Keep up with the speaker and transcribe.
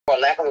for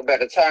lack of a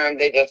better term,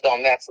 they just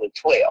don't mess with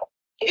 12.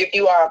 If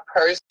you are a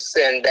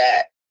person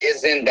that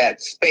is in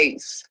that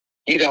space,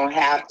 you don't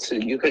have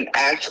to. You can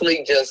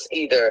actually just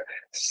either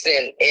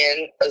send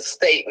in a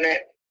statement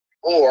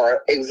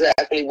or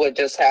exactly what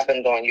just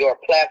happened on your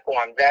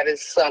platform. That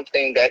is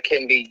something that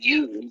can be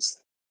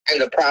used in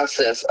the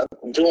process of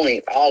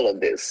doing all of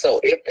this. So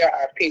if there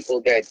are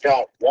people that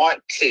don't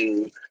want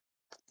to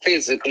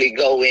physically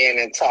go in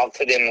and talk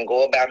to them and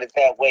go about it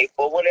that way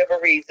for whatever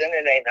reason,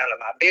 it ain't none of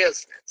my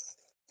business.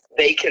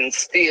 They can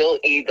still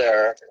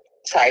either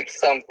type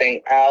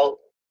something out,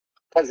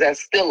 because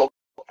that's still a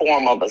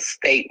form of a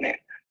statement.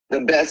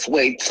 The best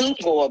way to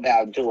go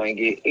about doing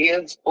it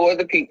is for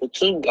the people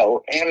to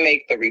go and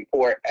make the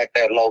report at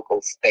their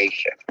local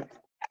station.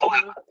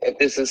 However, if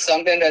this is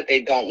something that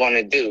they don't want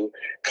to do,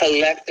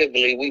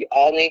 collectively, we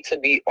all need to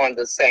be on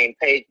the same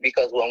page,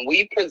 because when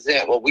we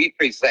present what we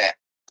present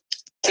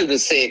to the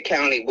said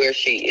county where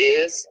she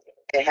is,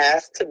 it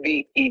has to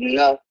be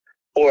enough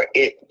for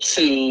it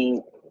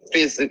to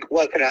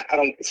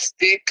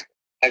stick,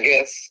 I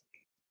guess.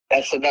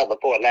 That's another,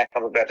 for lack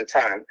of a better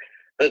term.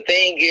 The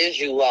thing is,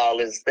 you all,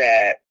 is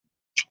that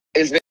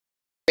it's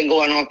been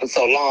going on for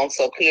so long,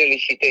 so clearly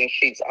she thinks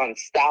she's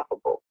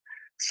unstoppable.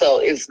 So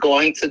it's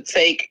going to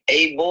take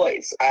a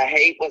voice. I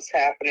hate what's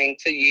happening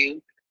to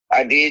you.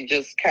 I did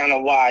just kind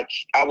of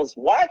watch. I was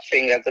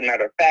watching, as a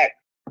matter of fact,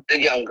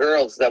 the young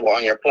girls that were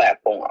on your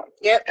platform.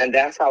 Yep. And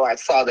that's how I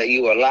saw that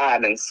you were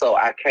live, and so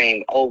I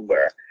came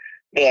over.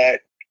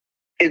 But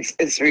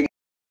it's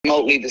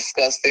remotely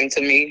disgusting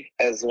to me,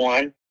 as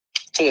one,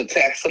 to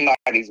attack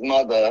somebody's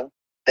mother.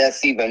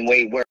 That's even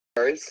way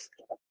worse.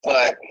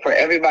 But for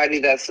everybody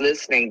that's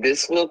listening,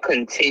 this will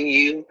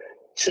continue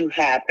to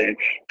happen.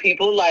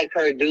 People like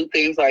her do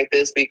things like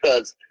this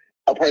because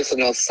a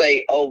person will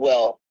say, oh,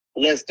 well,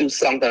 let's do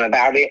something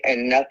about it,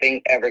 and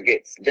nothing ever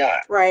gets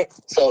done. Right.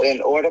 So in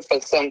order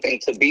for something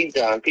to be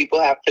done, people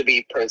have to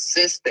be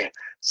persistent.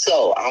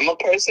 So I'm a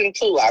person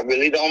too. I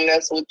really don't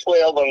mess with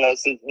 12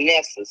 unless it's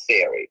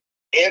necessary.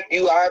 If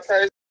you are a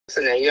person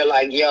and you're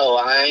like, yo,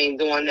 I ain't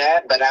doing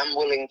that, but I'm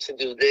willing to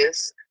do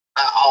this,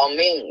 by all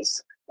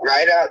means,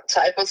 write out,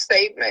 type a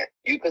statement.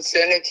 You can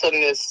send it to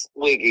Miss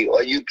Wigi,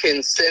 or you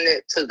can send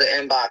it to the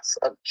inbox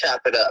of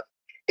Chop It Up.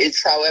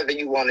 It's however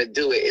you want to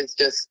do it. It's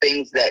just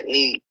things that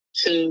need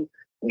to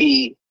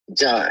be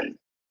done.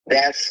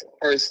 That's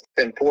first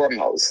and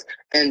foremost.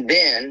 And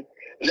then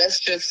let's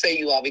just say,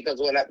 you all, because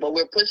what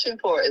we're pushing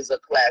for is a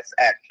class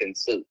action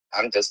suit.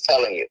 I'm just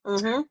telling you.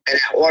 Mm-hmm. And in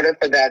order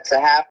for that to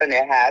happen,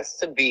 it has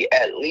to be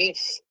at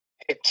least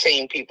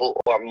 15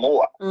 people or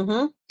more.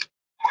 Mm-hmm.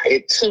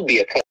 It to be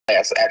a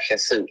class action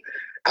suit.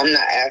 I'm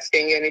not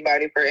asking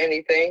anybody for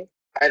anything.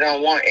 I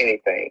don't want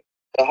anything.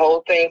 The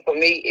whole thing for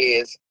me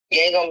is,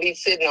 you ain't gonna be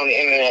sitting on the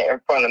internet in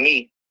front of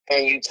me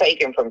and you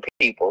taking from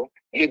people.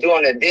 You're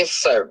doing a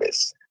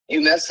disservice.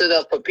 You mess it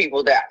up for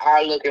people that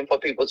are looking for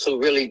people to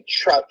really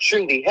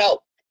truly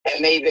help.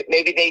 And maybe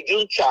they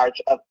do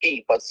charge a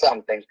fee for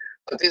something.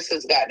 But this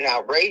has gotten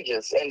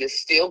outrageous, and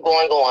it's still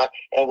going on.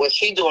 And what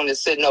she's doing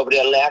is sitting over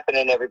there laughing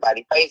in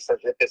everybody's face as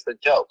if it's a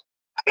joke.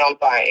 I don't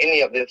find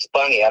any of this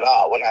funny at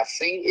all. What I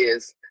see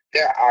is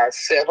there are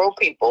several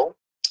people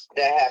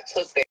that have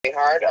took their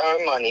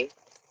hard-earned money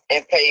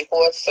and paid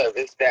for a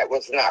service that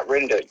was not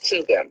rendered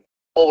to them.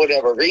 For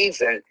whatever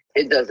reason,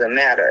 it doesn't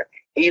matter.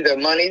 Either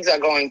monies are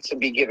going to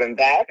be given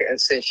back, and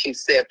since she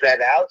said flat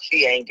out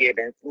she ain't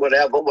giving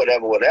whatever,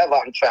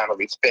 I'm trying to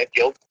respect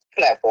your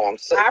platform.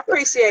 So I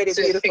appreciate it,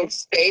 since beautiful. she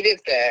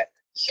stated that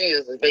she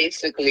is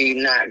basically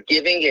not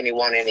giving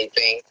anyone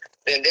anything,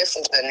 then this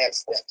is the next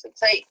step to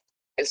take.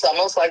 It's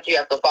almost like you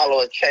have to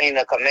follow a chain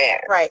of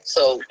command. Right.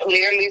 So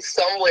clearly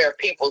somewhere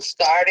people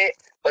started,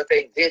 but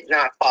they did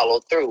not follow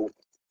through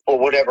for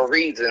whatever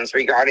reasons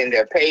regarding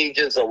their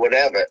pages or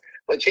whatever.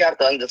 What you have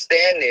to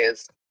understand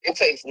is it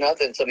takes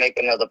nothing to make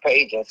another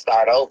page and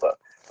start over.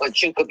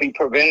 But you could be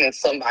preventing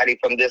somebody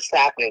from this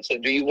happening. So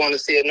do you want to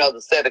see another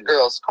set of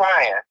girls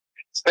crying,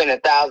 spending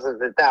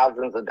thousands and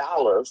thousands of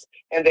dollars,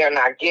 and they're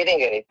not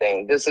getting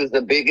anything? This is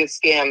the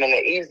biggest scam, and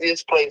the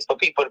easiest place for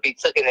people to be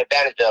taken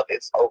advantage of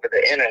is over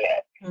the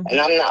internet. Mm-hmm. And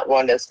I'm not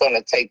one that's going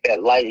to take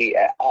that lightly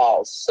at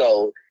all.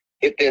 So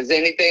if there's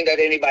anything that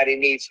anybody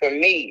needs from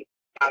me,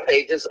 my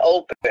page is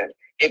open.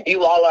 If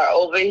you all are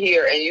over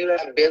here and you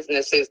have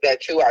businesses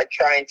that you are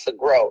trying to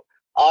grow,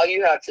 all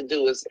you have to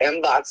do is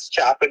inbox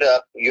Chop It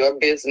Up, your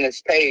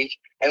business page,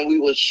 and we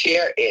will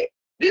share it.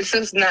 This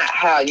is not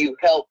how you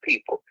help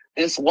people.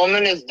 This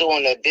woman is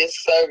doing a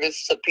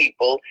disservice to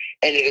people,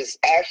 and it is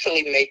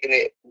actually making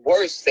it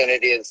worse than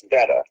it is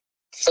better.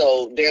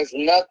 So there's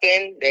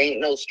nothing, there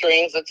ain't no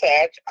strings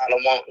attached. I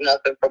don't want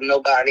nothing from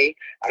nobody.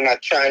 I'm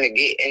not trying to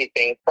get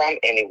anything from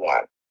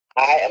anyone.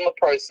 I am a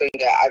person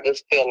that I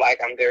just feel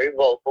like I'm very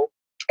vocal.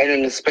 And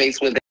in the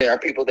space where there are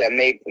people that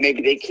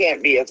maybe they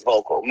can't be as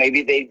vocal.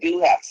 Maybe they do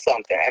have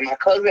something. And my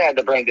cousin had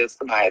to bring this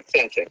to my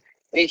attention.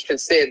 Nisha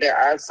said there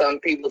are some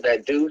people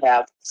that do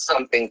have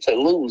something to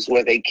lose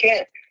where they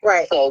can't.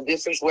 Right. So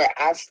this is where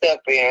I step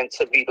in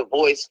to be the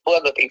voice for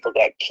the people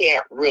that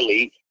can't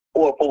really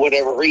or for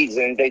whatever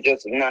reason, they're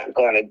just not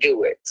going to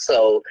do it.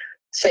 So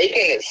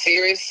taking it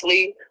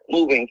seriously,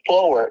 moving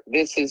forward,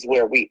 this is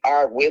where we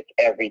are with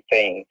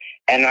everything.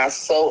 And I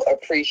so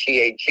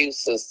appreciate you,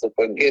 sister,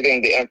 for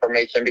getting the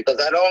information, because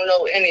I don't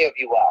know any of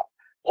you all.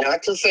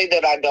 Not to say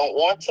that I don't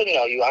want to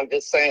know you. I'm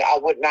just saying I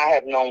would not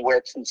have known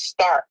where to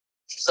start.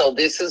 So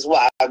this is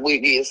why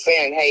Wigi is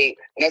saying, hey,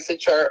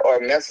 message her or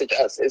message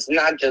us. It's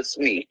not just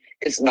me.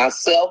 It's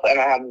myself, and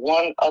I have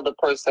one other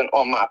person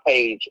on my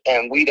page.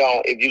 And we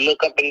don't, if you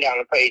look up and down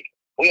the page,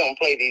 we don't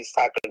play these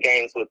type of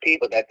games with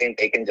people that think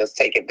they can just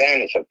take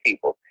advantage of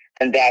people.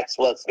 And that's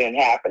what's been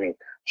happening.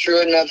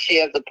 Sure enough, she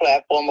has a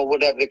platform or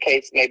whatever the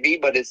case may be,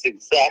 but it's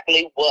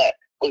exactly what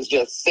was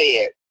just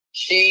said.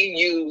 She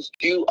used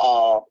you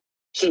all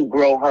to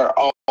grow her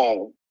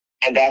own.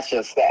 And that's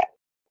just that.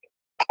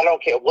 I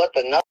don't care what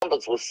the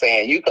numbers were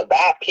saying. You could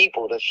buy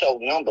people to show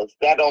numbers.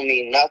 That don't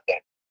mean nothing.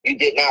 You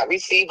did not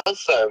receive a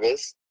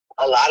service.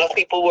 A lot of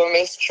people were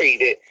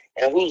mistreated.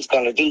 And who's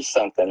going to do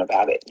something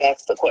about it?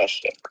 That's the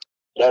question.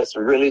 That's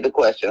really the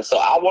question. So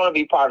I want to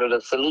be part of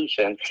the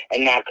solution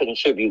and not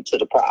contribute to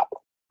the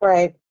problem.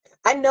 Right.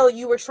 I know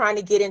you were trying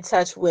to get in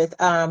touch with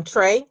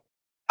Trey.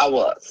 I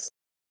was.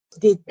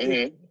 Do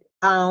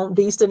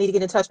you still need to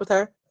get in touch with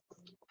her?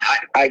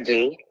 I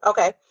do.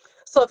 Okay.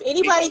 So if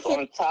anybody because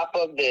on top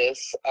of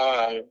this,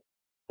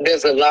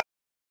 there's a lot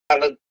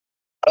of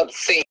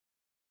obscene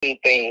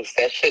things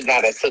that should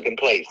not have taken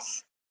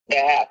place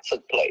that have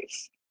took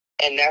place.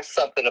 And that's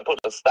something to put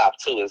a stop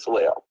to as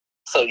well.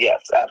 So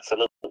yes,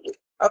 absolutely.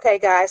 Okay,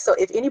 guys. So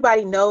if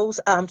anybody knows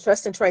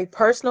Trustin Trey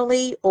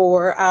personally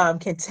or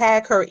can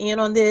tag her in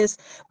on this,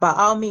 by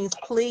all means,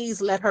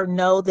 please let her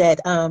know that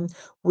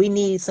we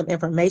need some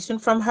information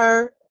from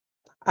her.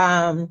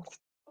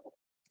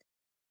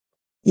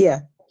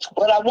 Yeah.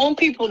 What I want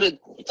people to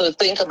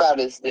think about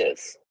is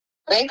this.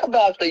 Think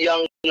about the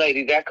young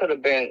lady that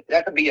could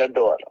be your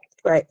daughter.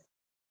 Right.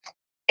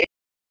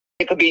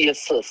 It could be your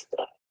sister.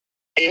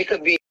 It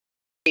could be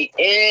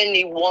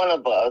any one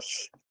of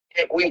us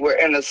if we were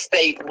in a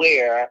state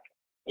where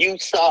you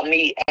saw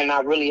me and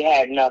I really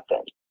had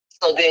nothing.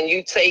 So then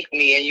you take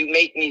me and you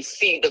make me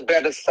see the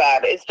better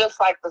side. It's just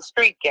like the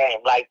street game.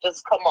 Like,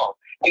 just come on.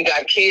 You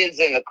got kids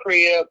in the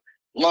crib.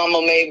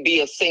 Mama may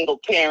be a single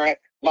parent.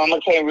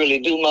 Mama can't really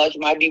do much.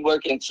 Might be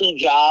working 2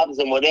 jobs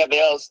and whatever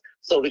else.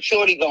 So the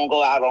shorty gonna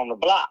go out on the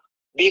block.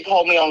 Big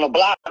homie on the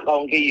block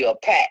gonna give you a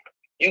pack.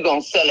 You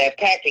gonna sell that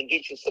pack and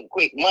get you some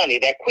quick money.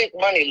 That quick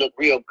money look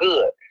real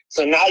good.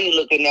 So now you're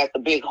looking at the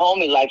big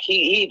homie like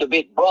he the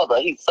big brother.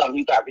 He's something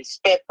you got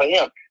respect for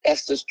him.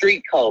 That's the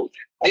street code.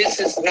 This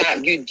is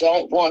not, you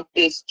don't want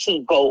this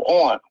to go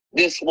on.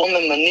 This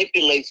woman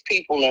manipulates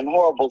people in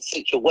horrible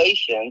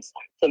situations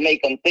to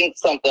make them think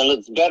something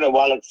looks better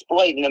while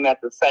exploiting them at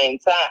the same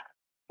time.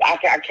 I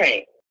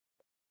can't.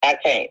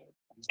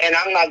 And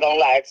I'm not going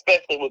to lie,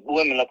 especially with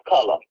women of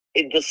color.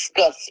 It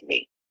disgusts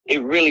me.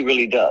 It really,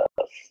 really does.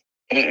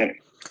 Mm-mm.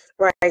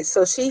 Right.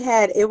 So she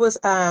had, it was,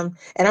 and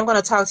I'm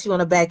going to talk to you on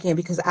the back end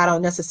because I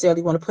don't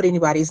necessarily want to put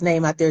anybody's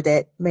name out there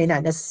that may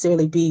not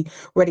necessarily be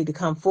ready to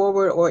come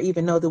forward or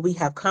even know that we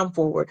have come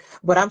forward.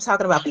 But I'm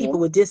talking about people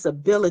with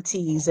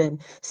disabilities and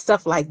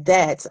stuff like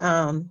that,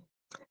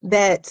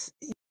 that,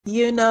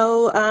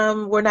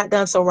 we're not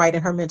done so right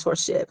in her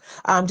mentorship.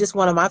 Just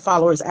one of my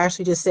followers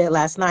actually just said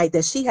last night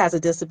that she has a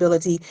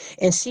disability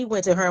and she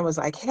went to her and was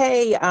like,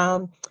 hey,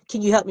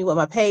 can you help me with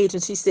my page?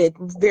 And she said,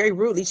 very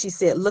rudely, she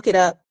said, look it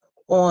up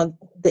on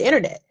the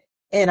internet.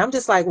 And I'm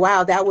just like,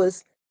 wow, that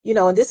was,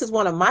 and this is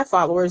one of my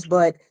followers,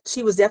 but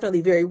she was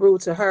definitely very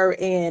rude to her.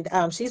 And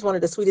she's one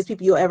of the sweetest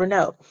people you'll ever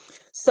know.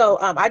 So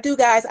I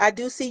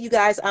do see you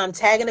guys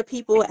tagging the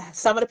people.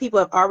 Some of the people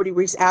have already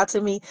reached out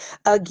to me.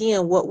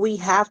 Again, what we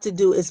have to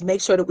do is make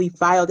sure that we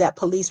file that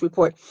police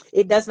report.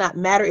 It does not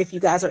matter if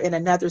you guys are in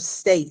another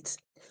state.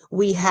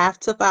 We have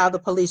to file the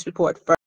police report first.